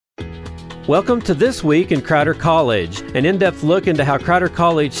Welcome to This Week in Crowder College, an in-depth look into how Crowder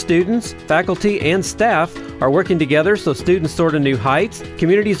College students, faculty, and staff are working together so students soar to new heights,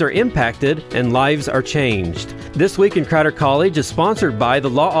 communities are impacted, and lives are changed. This Week in Crowder College is sponsored by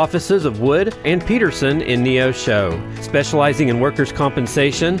the law offices of Wood and Peterson in Neosho, specializing in workers'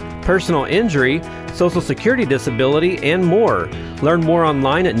 compensation, personal injury, Social Security disability, and more. Learn more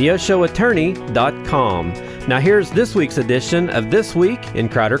online at neoshoattorney.com. Now here's this week's edition of This Week in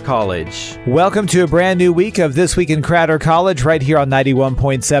Crowder College. Welcome to a brand new week of This Week in Crowder College right here on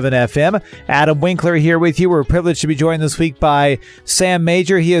 91.7 FM. Adam Winkler here with you. We're privileged to be joined this week by Sam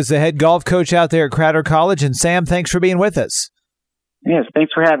Major. He is the head golf coach out there at Crowder College. And Sam, thanks for being with us. Yes,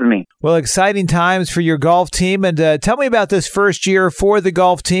 thanks for having me. Well, exciting times for your golf team. And tell me about this first year for the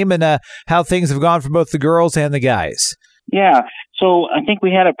golf team and how things have gone for both the girls and the guys. Yeah, so I think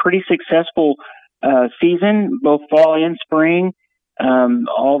we had a pretty successful season, both fall and spring.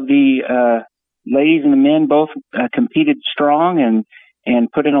 All the ladies and the men both competed strong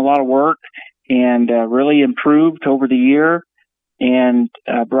and put in a lot of work and really improved over the year and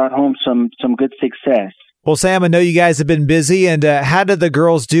brought home some good success. Well, Sam, I know you guys have been busy, and how did the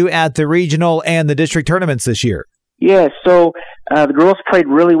girls do at the regional and the district tournaments this year? Yeah, so the girls played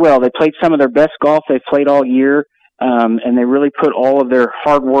really well. They played some of their best golf they've played all year, and they really put all of their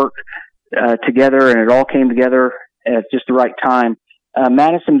hard work together, and it all came together at just the right time.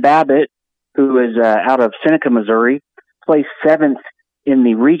 Madison Babbitt, who is out of Seneca, Missouri, placed 7th in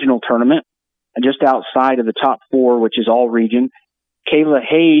the regional tournament, just outside of the top 4, which is all region. Kayla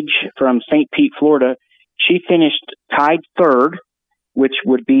Hage from St. Pete, Florida, she finished tied 3rd, which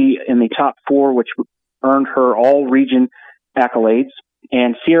would be in the top 4, which earned her all region accolades.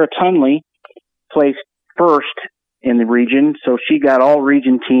 And Sierra Tunley placed 1st in the region, so she got all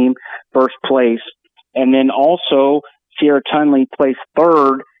region team 1st place. And then also Sierra Tunley placed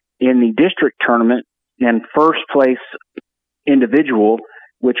 3rd in the district tournament and 1st place individual,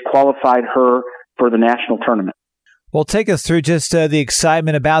 which qualified her for the national tournament. Well, take us through just the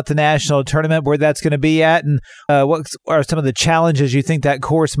excitement about the national tournament, where that's going to be at, and what are some of the challenges you think that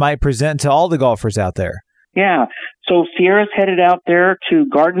course might present to all the golfers out there? Yeah, so Sierra's headed out there to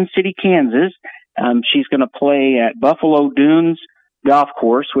Garden City, Kansas. She's going to play at Buffalo Dunes Golf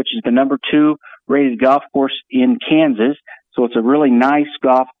Course, which is the number 2 rated golf course in Kansas. So it's a really nice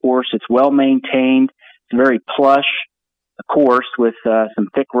golf course. It's well maintained. It's a very plush course with some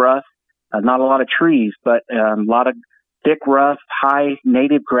thick rough. Not a lot of trees, but a lot of thick rough, high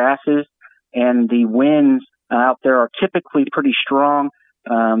native grasses, and the winds out there are typically pretty strong.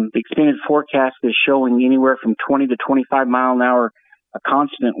 The extended forecast is showing anywhere from 20 to 25 mile an hour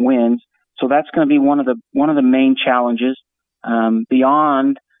constant winds. So that's going to be one of the main challenges,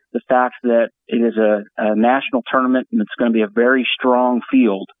 beyond the fact that it is a national tournament and it's going to be a very strong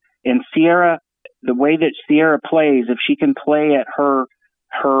field. And Sierra, the way that Sierra plays, if she can play at her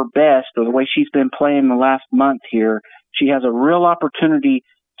best, or the way she's been playing the last month here, she has a real opportunity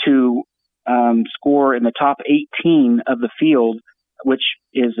to score in the top 18 of the field, which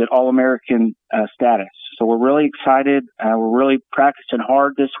is an All-American status. So we're really excited. We're really practicing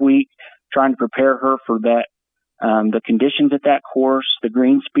hard this week, trying to prepare her for that, the conditions at that course, the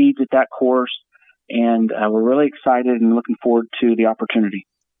green speeds at that course, and we're really excited and looking forward to the opportunity.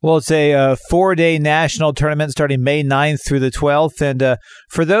 Well, it's a 4-day national tournament starting May 9th through the 12th. And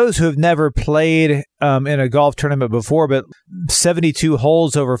for those who have never played in a golf tournament before, but 72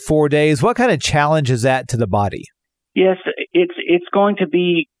 holes over 4 days, what kind of challenge is that to the body? Yes, it's going to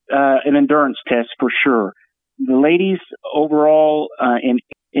be an endurance test for sure. The ladies overall in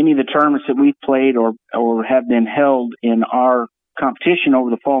any of the tournaments that we've played or have been held in our competition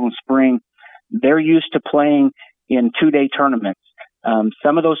over the fall and spring, they're used to playing in 2-day tournaments.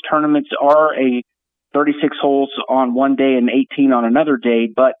 Some of those tournaments are a 36 holes on one day and 18 on another day,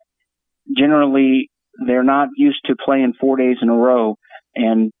 but generally they're not used to playing 4 days in a row.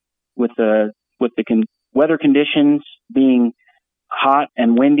 And with the weather conditions being hot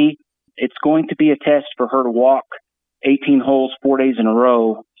and windy, it's going to be a test for her to walk 18 holes 4 days in a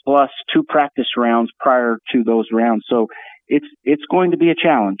row, plus 2 practice rounds prior to those rounds. So it's going to be a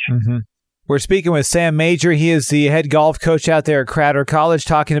challenge. Mm-hmm. We're speaking with Sam Major. He is the head golf coach out there at Crowder College,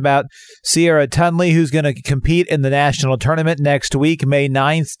 talking about Sierra Tunley, who's going to compete in the national tournament next week, May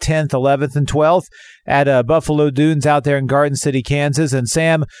 9th, 10th, 11th, and 12th at Buffalo Dunes out there in Garden City, Kansas. And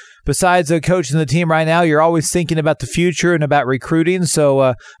Sam, besides coaching the team right now, you're always thinking about the future and about recruiting.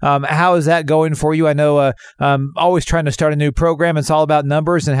 So how is that going for you? I know always trying to start a new program. It's all about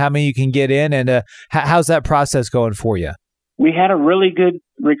numbers and how many you can get in. And how's that process going for you? We had a really good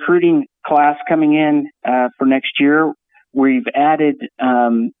recruiting class coming in for next year. We've added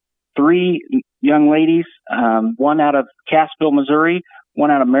 3 3 young ladies, one out of Cassville, Missouri,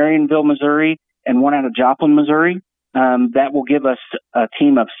 one out of Marionville, Missouri, and one out of Joplin, Missouri. That will give us a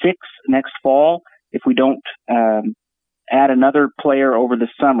team of 6 next fall if we don't add another player over the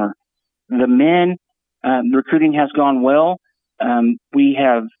summer. The men, recruiting has gone well. We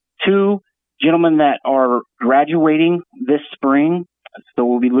have 2 gentlemen that are graduating this spring, so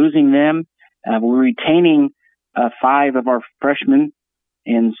we'll be losing them. We're retaining 5 of our freshmen,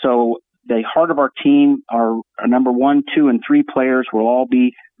 and so the heart of our team, our number 1, 2, and 3 players will all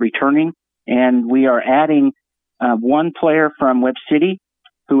be returning, and we are adding 1 player from Webb City,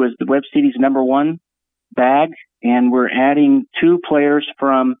 who is the Webb City's number 1 bag, and we're adding 2 players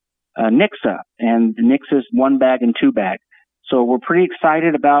from Nixa, and Nixa's 1 bag and 2 bag. So we're pretty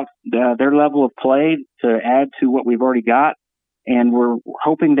excited about their level of play to add to what we've already got, and we're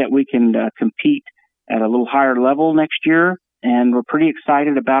hoping that we can compete at a little higher level next year, and we're pretty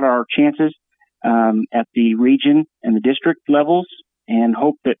excited about our chances at the region and the district levels, and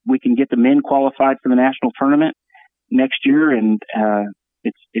hope that we can get the men qualified for the national tournament next year. And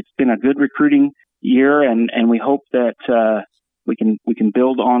it's been a good recruiting year, and we hope that we can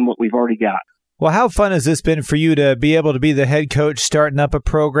build on what we've already got. Well, how fun has this been for you to be able to be the head coach, starting up a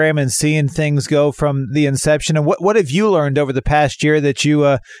program and seeing things go from the inception? And what have you learned over the past year that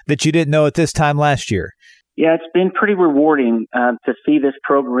you didn't know at this time last year? Yeah, it's been pretty rewarding to see this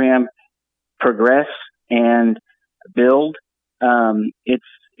program progress and build.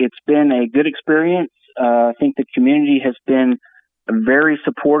 It's been a good experience. I think the community has been very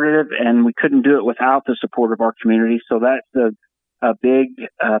supportive, and we couldn't do it without the support of our community. So that's a big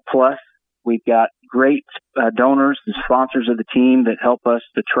plus. We've got great donors and sponsors of the team that help us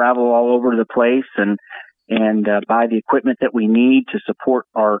to travel all over the place and buy the equipment that we need to support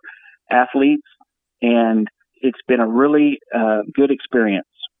our athletes. And it's been a really good experience.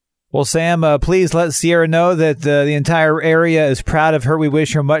 Well, Sam, please let Sierra know that the entire area is proud of her. We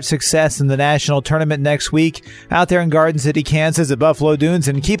wish her much success in the national tournament next week out there in Garden City, Kansas at Buffalo Dunes.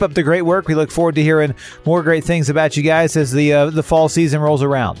 And keep up the great work. We look forward to hearing more great things about you guys as the fall season rolls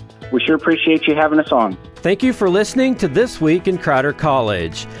around. We sure appreciate you having us on. Thank you for listening to This Week in Crowder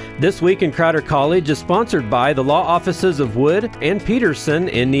College. This Week in Crowder College is sponsored by the law offices of Wood and Peterson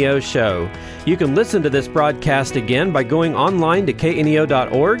in Neosho. You can listen to this broadcast again by going online to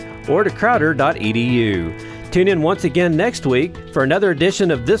kneo.org or to crowder.edu. Tune in once again next week for another edition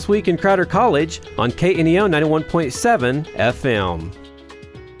of This Week in Crowder College on KNEO 91.7 FM.